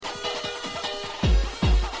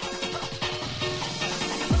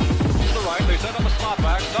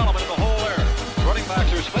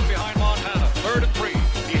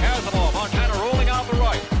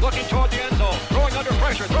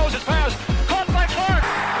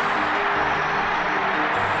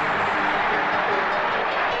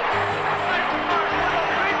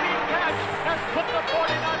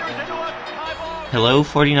Hello,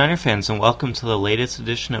 49er fans, and welcome to the latest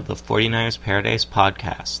edition of the 49ers Paradise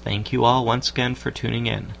podcast. Thank you all once again for tuning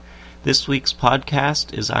in. This week's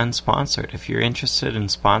podcast is unsponsored. If you're interested in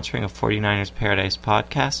sponsoring a 49ers Paradise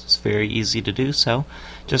podcast, it's very easy to do so.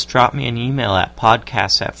 Just drop me an email at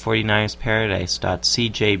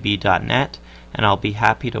podcast@49ersparadise.cjb.net, and I'll be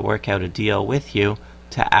happy to work out a deal with you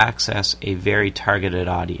to access a very targeted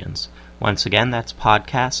audience. Once again, that's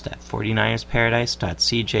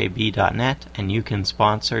podcast@49ersparadise.cjb.net, and you can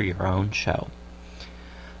sponsor your own show.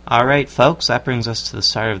 Alright, folks, that brings us to the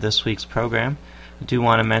start of this week's program. I do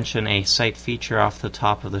want to mention a site feature off the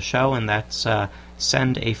top of the show, and that's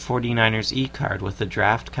send a 49ers e-card. With the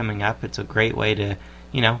draft coming up, it's a great way to,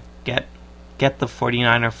 get the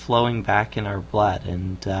 49er flowing back in our blood.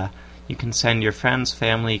 And you can send your friends,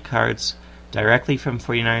 family cards directly from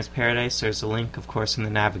 49ers Paradise. There's a link, of course, in the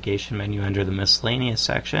navigation menu under the miscellaneous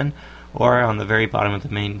section, or on the very bottom of the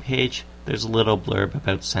main page, there's a little blurb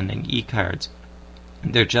about sending e-cards.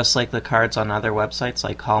 They're just like the cards on other websites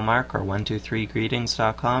like Hallmark or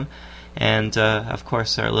 123greetings.com, and of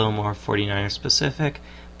course they're a little more 49er specific,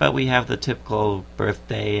 but we have the typical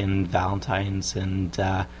birthday and Valentine's and,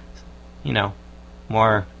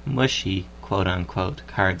 more mushy quote-unquote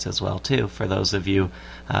cards as well, too, for those of you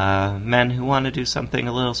men who want to do something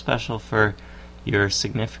a little special for your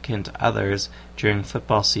significant others during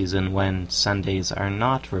football season when Sundays are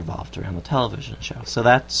not revolved around the television show. So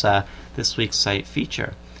that's this week's site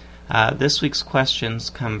feature. This week's questions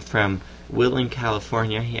come from Will in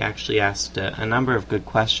California. He actually asked a number of good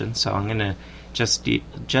questions, so I'm going to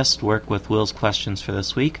just work with Will's questions for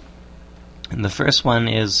this week. And the first one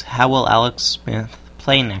is, how will Alex Smith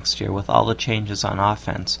play next year with all the changes on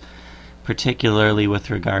offense, particularly with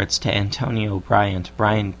regards to Antonio Bryant,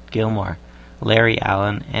 Brian Gilmore, Larry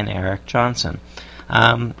Allen, and Eric Johnson?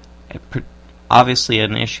 Obviously,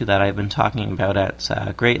 an issue that I've been talking about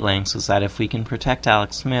at great lengths is that if we can protect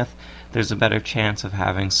Alex Smith, there's a better chance of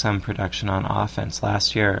having some production on offense.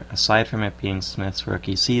 Last year, aside from it being Smith's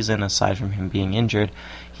rookie season, aside from him being injured,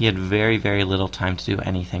 he had very, very little time to do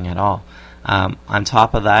anything at all. On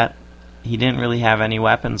top of that, he didn't really have any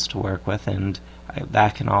weapons to work with, and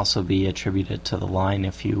that can also be attributed to the line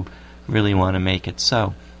if you really want to make it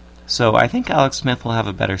so. So I think Alex Smith will have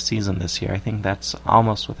a better season this year. I think that's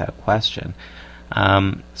almost without question.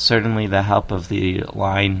 Certainly the help of the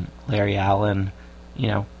line, Larry Allen,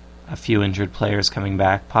 a few injured players coming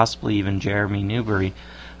back, possibly even Jeremy Newberry,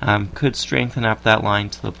 could strengthen up that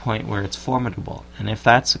line to the point where it's formidable. And if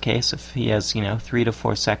that's the case, if he has 3 to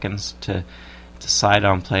 4 seconds to decide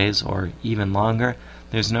on plays, or even longer,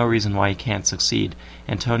 there's no reason why he can't succeed.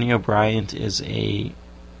 Antonio Bryant is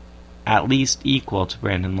at least equal to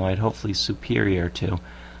Brandon Lloyd, hopefully superior to,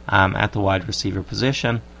 at the wide receiver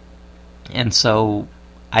position. And so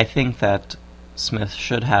I think that Smith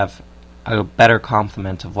should have a better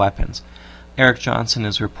complement of weapons. Eric Johnson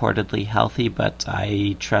is reportedly healthy, but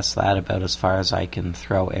I trust that about as far as I can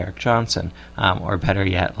throw Eric Johnson, or better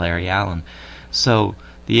yet, Larry Allen. So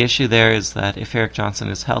the issue there is that if Eric Johnson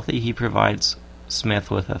is healthy, he provides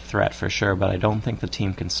Smith with a threat for sure, but I don't think the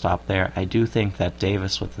team can stop there. I do think that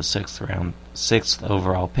Davis with the sixth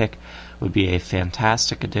overall pick would be a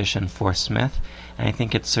fantastic addition for Smith, and I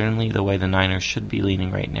think it's certainly the way the Niners should be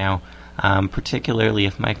leaning right now, particularly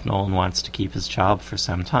if Mike Nolan wants to keep his job for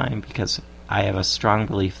some time, because I have a strong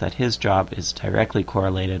belief that his job is directly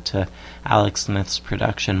correlated to Alex Smith's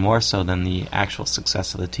production more so than the actual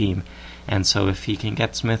success of the team. And so if he can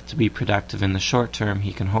get Smith to be productive in the short term,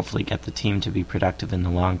 he can hopefully get the team to be productive in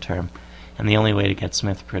the long term. And the only way to get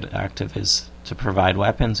Smith productive is to provide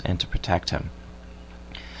weapons and to protect him.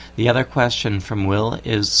 The other question from Will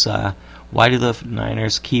is, why do the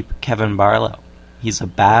Niners keep Kevin Barlow? He's a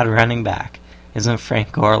bad running back. Isn't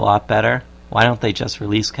Frank Gore a lot better? Why don't they just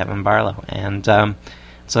release Kevin Barlow? And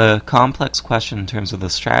it's a complex question in terms of the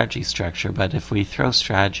strategy structure, but if we throw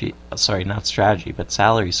salary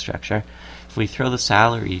structure, if we throw the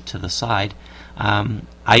salary to the side,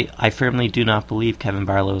 I firmly do not believe Kevin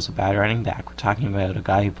Barlow is a bad running back. We're talking about a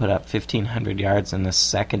guy who put up 1,500 yards in a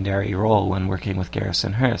secondary role when working with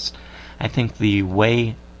Garrison Hurst. I think the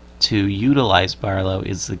way to utilize Barlow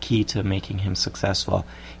is the key to making him successful.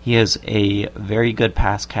 He is a very good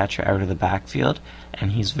pass catcher out of the backfield,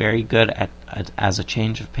 and he's very good as a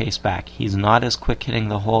change of pace back. He's not as quick hitting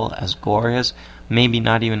the hole as Gore is, maybe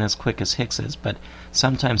not even as quick as Hicks is, but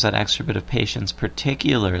sometimes that extra bit of patience,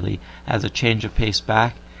 particularly as a change of pace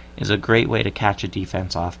back, is a great way to catch a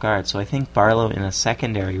defense off guard. So I think Barlow in a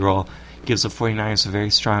secondary role, gives the 49ers a very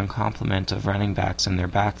strong complement of running backs in their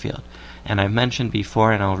backfield. And I've mentioned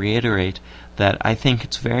before, and I'll reiterate, that I think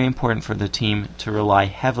it's very important for the team to rely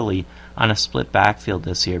heavily on a split backfield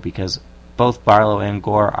this year, because both Barlow and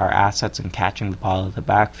Gore are assets in catching the ball at the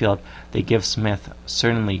backfield. They give Smith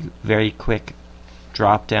certainly very quick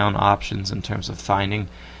drop-down options in terms of finding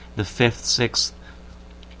the 5th, 6th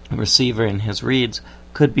receiver in his reads.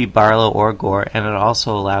 Could be Barlow or Gore, and it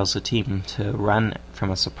also allows the team to run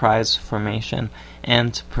from a surprise formation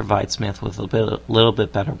and to provide Smith with a little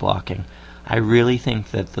bit better blocking. I really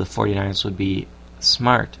think that the 49ers would be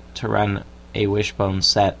smart to run a wishbone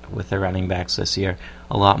set with their running backs this year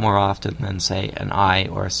a lot more often than, say, an I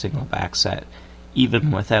or a single back set,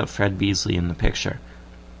 even without Fred Beasley in the picture.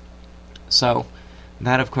 So,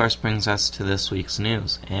 that of course brings us to this week's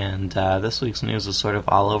news, and this week's news is sort of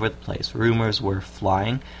all over the place. Rumors were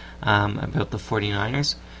flying about the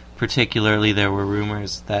 49ers. Particularly, there were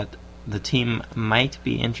rumors that the team might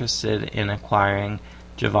be interested in acquiring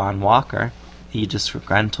Javon Walker, the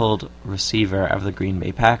disgruntled receiver of the Green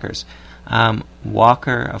Bay Packers.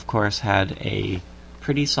 Walker, of course, had a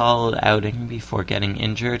pretty solid outing before getting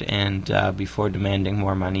injured and before demanding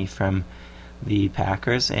more money from the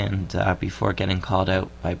Packers and before getting called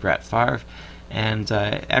out by Brett Favre, and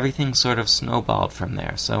everything sort of snowballed from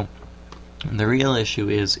there. So the real issue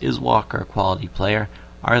is Walker a quality player?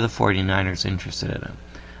 Are the 49ers interested in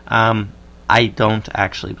him? I don't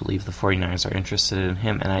actually believe the 49ers are interested in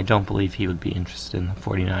him, and I don't believe he would be interested in the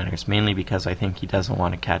 49ers, mainly because I think he doesn't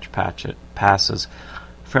want to catch passes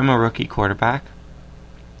from a rookie quarterback.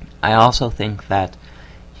 I also think that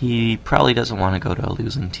he probably doesn't want to go to a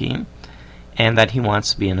losing team, and that he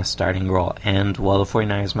wants to be in a starting role. And while the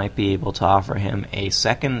 49ers might be able to offer him a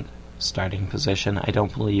second starting position, I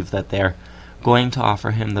don't believe that they're going to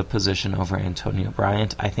offer him the position over Antonio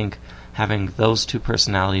Bryant. I think having those two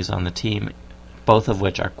personalities on the team, both of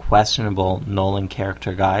which are questionable Nolan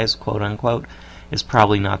character guys, quote-unquote, is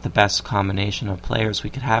probably not the best combination of players we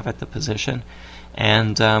could have at the position.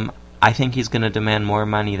 And I think he's going to demand more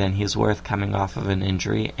money than he's worth coming off of an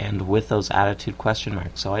injury and with those attitude question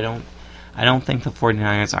marks. So I don't think the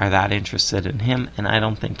 49ers are that interested in him, and I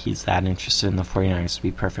don't think he's that interested in the 49ers, to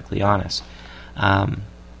be perfectly honest.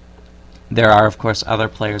 There are, of course, other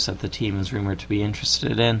players that the team is rumored to be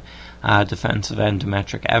interested in. Defensive end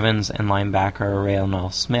Demetric Evans and linebacker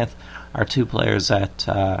Raynell Smith are two players that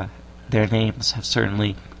their names have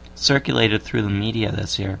certainly circulated through the media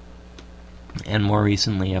this year, and more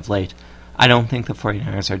recently of late. I don't think the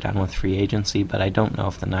 49ers are done with free agency, but I don't know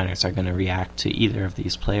if the Niners are going to react to either of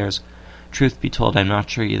these players. Truth be told, I'm not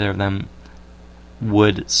sure either of them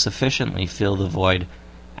would sufficiently fill the void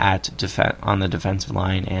at on the defensive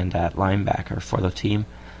line and at linebacker for the team.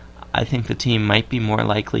 I think the team might be more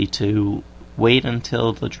likely to wait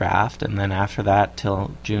until the draft, and then after that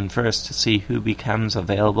till June 1st to see who becomes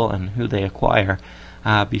available and who they acquire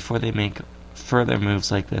before they make further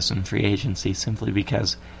moves like this in free agency, simply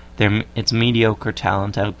because it's mediocre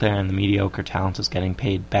talent out there, and the mediocre talent is getting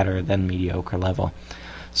paid better than mediocre level.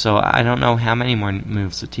 So I don't know how many more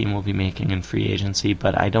moves the team will be making in free agency,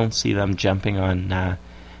 but I don't see them jumping on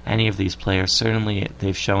any of these players. Certainly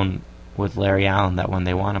they've shown with Larry Allen that when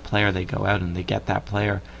they want a player, they go out and they get that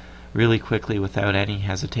player really quickly without any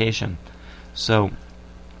hesitation. So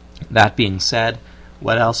that being said,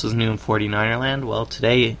 what else is new in 49er land?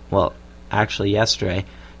 Well, yesterday,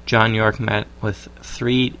 John York met with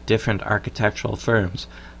 3 different architectural firms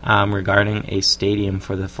regarding a stadium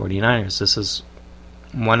for the 49ers. This is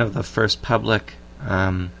one of the first public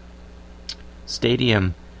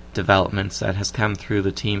stadium developments that has come through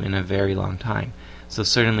the team in a very long time. So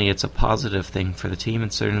certainly it's a positive thing for the team,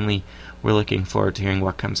 and certainly we're looking forward to hearing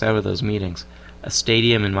what comes out of those meetings. A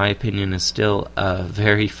stadium, in my opinion, is still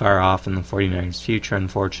very far off in the 49ers' future,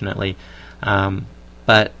 unfortunately.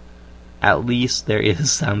 But at least there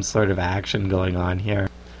is some sort of action going on here.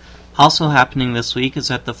 Also happening this week is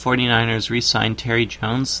that the 49ers re-signed Terry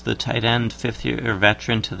Jones, the tight end, 5th-year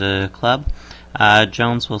veteran, to the club.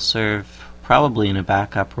 Jones will serve probably in a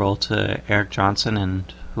backup role to Eric Johnson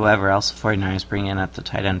and whoever else the 49ers bring in at the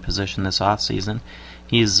tight end position this offseason.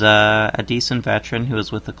 He's a decent veteran who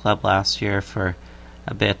was with the club last year for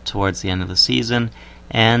a bit towards the end of the season,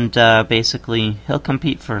 and basically he'll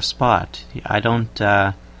compete for a spot. I don't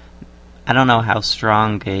know how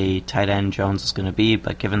strong a tight end Jones is going to be,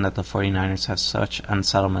 but given that the 49ers have such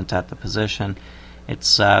unsettlement at the position,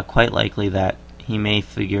 it's quite likely that he may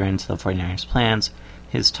figure into the 49ers' plans.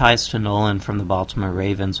 His ties to Nolan from the Baltimore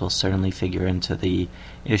Ravens will certainly figure into the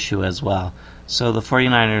issue as well. So the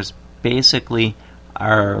 49ers basically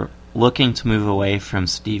are looking to move away from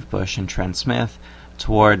Steve Bush and Trent Smith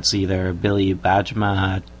towards either Billy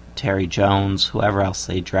Bajma, Terry Jones, whoever else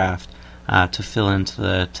they draft, to fill into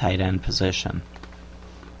the tight end position.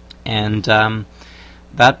 And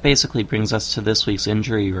that basically brings us to this week's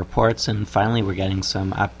injury reports, and finally we're getting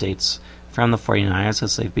some updates from the 49ers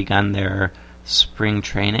as they've begun their spring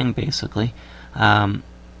training, basically.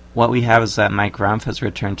 What we have is that Mike Rumph has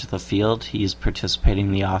returned to the field. He's participating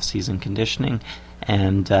in the off-season conditioning,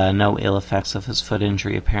 and no ill effects of his foot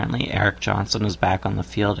injury, apparently. Eric Johnson is back on the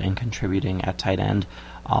field and contributing at tight end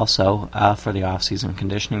also for the off-season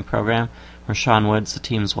conditioning program. Rashawn Woods, the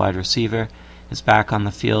team's wide receiver, is back on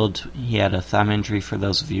the field. He had a thumb injury, for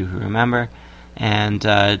those of you who remember. And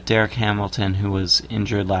Derek Hamilton, who was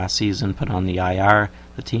injured last season, put on the IR,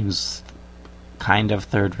 the team's kind of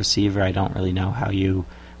third receiver. I don't really know how you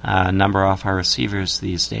number off our receivers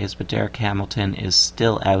these days, but Derek Hamilton is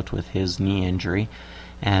still out with his knee injury,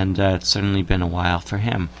 and it's certainly been a while for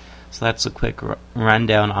him. So that's a quick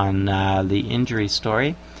rundown on the injury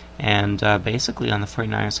story, and basically on the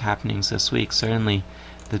 49ers happenings this week. Certainly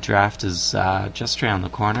the draft is just around the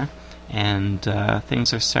corner, and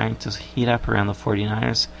things are starting to heat up around the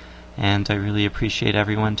 49ers, and I really appreciate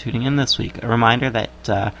everyone tuning in this week. A reminder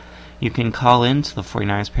that you can call into the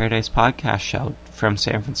 49ers Paradise podcast show from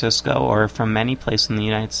San Francisco or from any place in the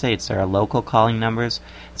United States. There are local calling numbers.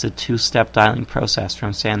 It's a two-step dialing process.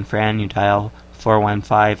 From San Fran, you dial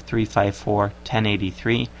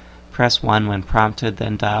 415-354-1083. Press 1 when prompted,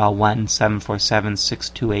 then dial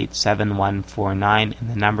 1-747-628-7149 and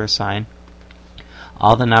the number sign.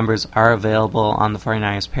 All the numbers are available on the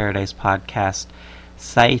 49ers Paradise podcast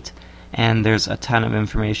site, and there's a ton of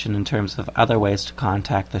information in terms of other ways to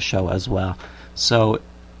contact the show as well. So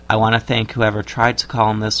I want to thank whoever tried to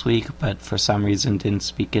call in this week, but for some reason didn't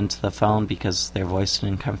speak into the phone because their voice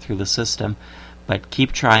didn't come through the system. But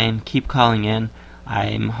keep trying, keep calling in.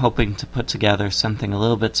 I'm hoping to put together something a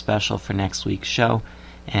little bit special for next week's show.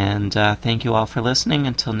 And thank you all for listening.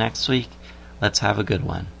 Until next week, let's have a good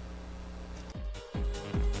one.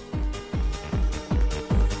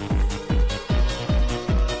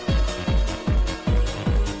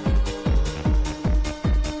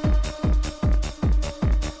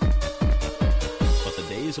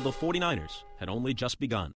 Of the 49ers had only just begun.